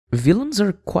Villains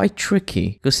are quite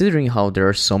tricky. Considering how there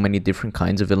are so many different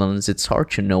kinds of villains, it's hard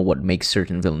to know what makes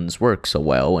certain villains work so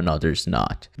well and others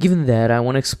not. Given that, I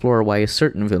want to explore why a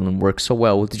certain villain works so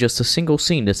well with just a single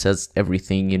scene that says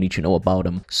everything you need to know about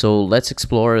him. So let's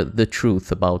explore the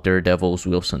truth about Daredevil's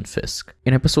Wilson Fisk.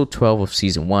 In episode 12 of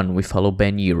season 1, we follow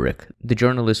Ben Urich, the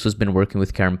journalist who's been working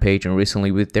with Karen Page and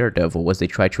recently with Daredevil as they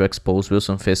try to expose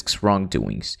Wilson Fisk's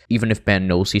wrongdoings, even if Ben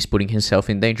knows he's putting himself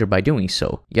in danger by doing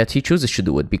so. Yet he chooses to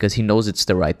do it because he knows it's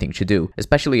the right thing to do,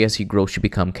 especially as he grows to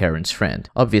become Karen's friend.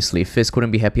 Obviously, Fisk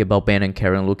wouldn't be happy about Ben and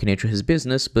Karen looking into his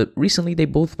business, but recently they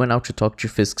both went out to talk to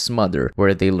Fisk's mother,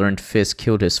 where they learned Fisk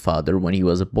killed his father when he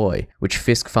was a boy, which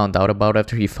Fisk found out about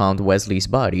after he found Wesley's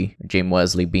body, James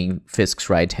Wesley being Fisk's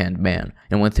right-hand man,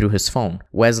 and went through his phone.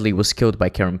 Wesley was killed by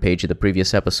Karen Page in the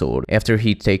previous episode, after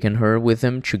he'd taken her with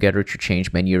him to get her to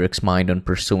change Ben Urich's mind on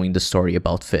pursuing the story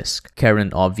about Fisk.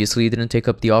 Karen obviously didn't take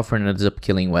up the offer and ends up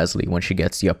killing Wesley when she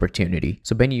gets the opportunity.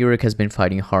 So Ben Urich has been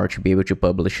fighting hard to be able to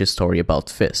publish his story about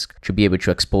Fisk, to be able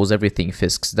to expose everything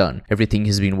Fisk's done, everything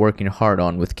he's been working hard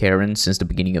on with Karen since the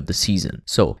beginning of the season.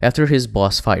 So, after his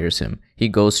boss fires him, he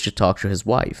goes to talk to his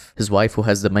wife who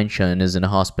has dementia and is in a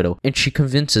hospital, and she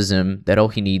convinces him that all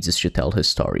he needs is to tell his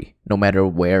story, no matter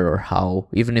where or how,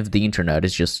 even if the internet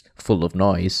is just full of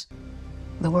noise.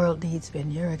 The world needs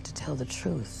Ben Urich to tell the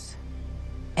truth,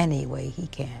 any way he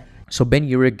can. So Ben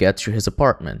Urich gets to his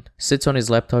apartment, sits on his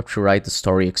laptop to write the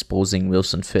story exposing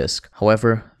Wilson Fisk.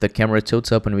 However, the camera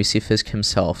tilts up and we see Fisk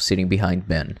himself sitting behind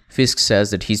Ben. Fisk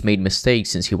says that he's made mistakes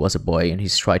since he was a boy and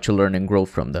he's tried to learn and grow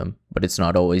from them, but it's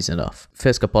not always enough.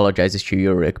 Fisk apologizes to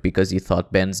Urich because he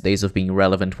thought Ben's days of being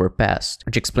relevant were past,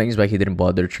 which explains why he didn't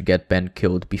bother to get Ben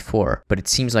killed before, but it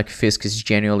seems like Fisk is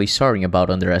genuinely sorry about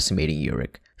underestimating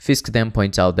Urich. Fisk then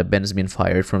points out that Ben has been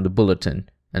fired from the Bulletin,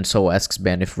 and so asks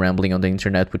Ben if rambling on the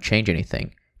internet would change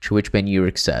anything, to which Ben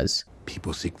Urich says,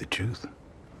 "People seek the truth,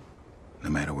 no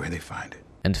matter where they find it."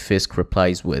 And Fisk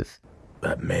replies with,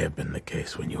 "That may have been the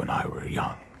case when you and I were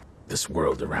young. This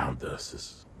world around us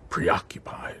is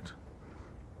preoccupied.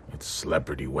 It's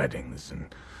celebrity weddings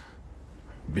and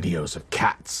videos of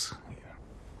cats.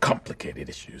 Complicated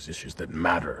issues that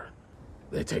matter.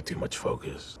 They take too much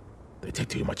focus. They take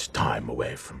too much time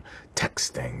away from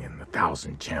texting and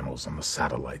 1,000 channels on the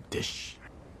satellite dish."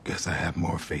 Guess I have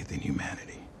more faith in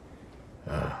humanity.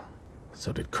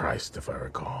 So did Christ, if I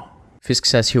recall. Fisk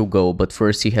says he'll go, but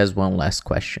first he has one last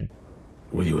question.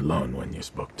 "Were you alone when you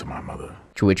spoke to my mother?"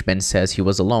 To which Ben says he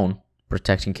was alone,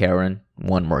 protecting Karen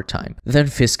one more time. Then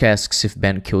Fisk asks if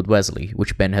Ben killed Wesley,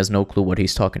 which Ben has no clue what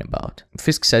he's talking about.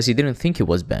 Fisk says he didn't think it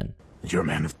was Ben. "You're a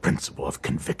man of principle, of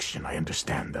conviction. I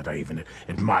understand that. I even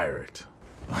admire it.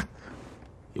 But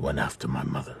you went after my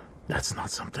mother. That's not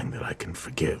something that I can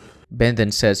forgive." Ben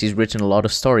then says he's written a lot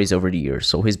of stories over the years,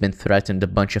 so he's been threatened a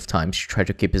bunch of times to try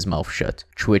to keep his mouth shut,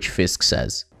 to which Fisk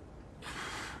says,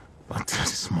 "But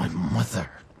that is my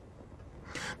mother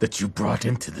that you brought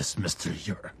into this, Mr.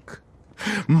 Urich.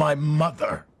 My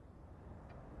mother.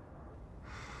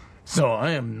 So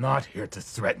I am not here to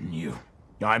threaten you.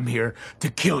 I'm here to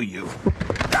kill you."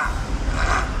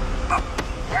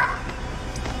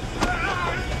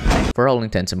 For all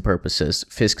intents and purposes,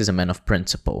 Fisk is a man of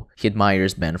principle. He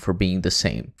admires Ben for being the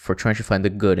same, for trying to find the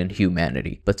good in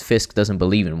humanity. But Fisk doesn't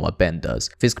believe in what Ben does.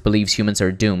 Fisk believes humans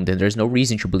are doomed and there's no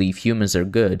reason to believe humans are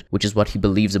good, which is what he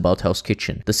believes about Hell's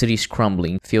Kitchen. The city's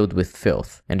crumbling, filled with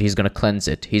filth, and he's gonna cleanse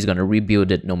it, he's gonna rebuild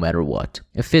it no matter what.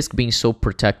 And Fisk being so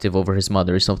protective over his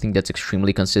mother is something that's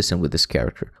extremely consistent with this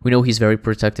character. We know he's very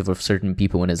protective of certain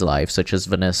people in his life, such as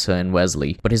Vanessa and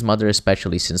Wesley, but his mother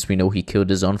especially, since we know he killed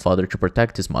his own father to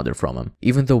protect his mother from him.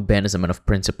 Even though Ben is a man of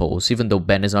principles, even though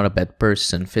Ben is not a bad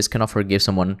person, Fisk cannot forgive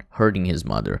someone hurting his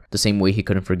mother, the same way he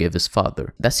couldn't forgive his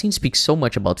father. That scene speaks so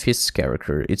much about Fisk's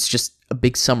character. It's just a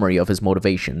big summary of his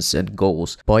motivations and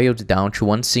goals, boiled down to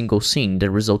one single scene that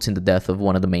results in the death of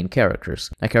one of the main characters.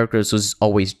 A character who's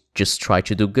always just try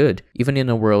to do good, even in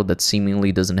a world that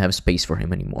seemingly doesn't have space for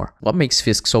him anymore. What makes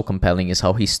Fisk so compelling is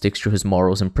how he sticks to his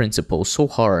morals and principles so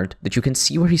hard that you can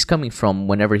see where he's coming from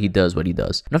whenever he does what he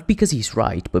does. Not because he's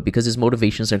right, but because his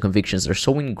motivations and convictions are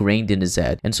so ingrained in his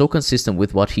head and so consistent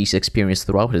with what he's experienced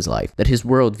throughout his life that his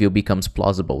worldview becomes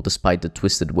plausible despite the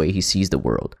twisted way he sees the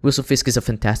world. Wilson Fisk is a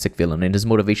fantastic villain and his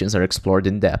motivations are explored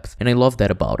in depth, and I love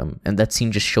that about him, and that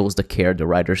scene just shows the care the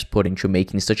writers put into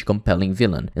making such a compelling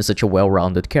villain and such a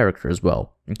well-rounded character as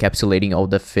well, encapsulating all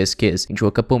that Fisk is into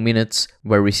a couple minutes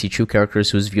where we see two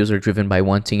characters whose views are driven by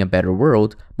wanting a better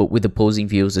world, but with opposing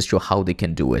views as to how they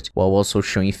can do it, while also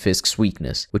showing Fisk's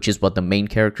weakness, which is what the main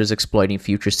characters exploit in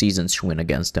future seasons to win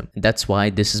against him. And that's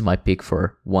why this is my pick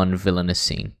for one villainous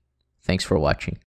scene. Thanks for watching.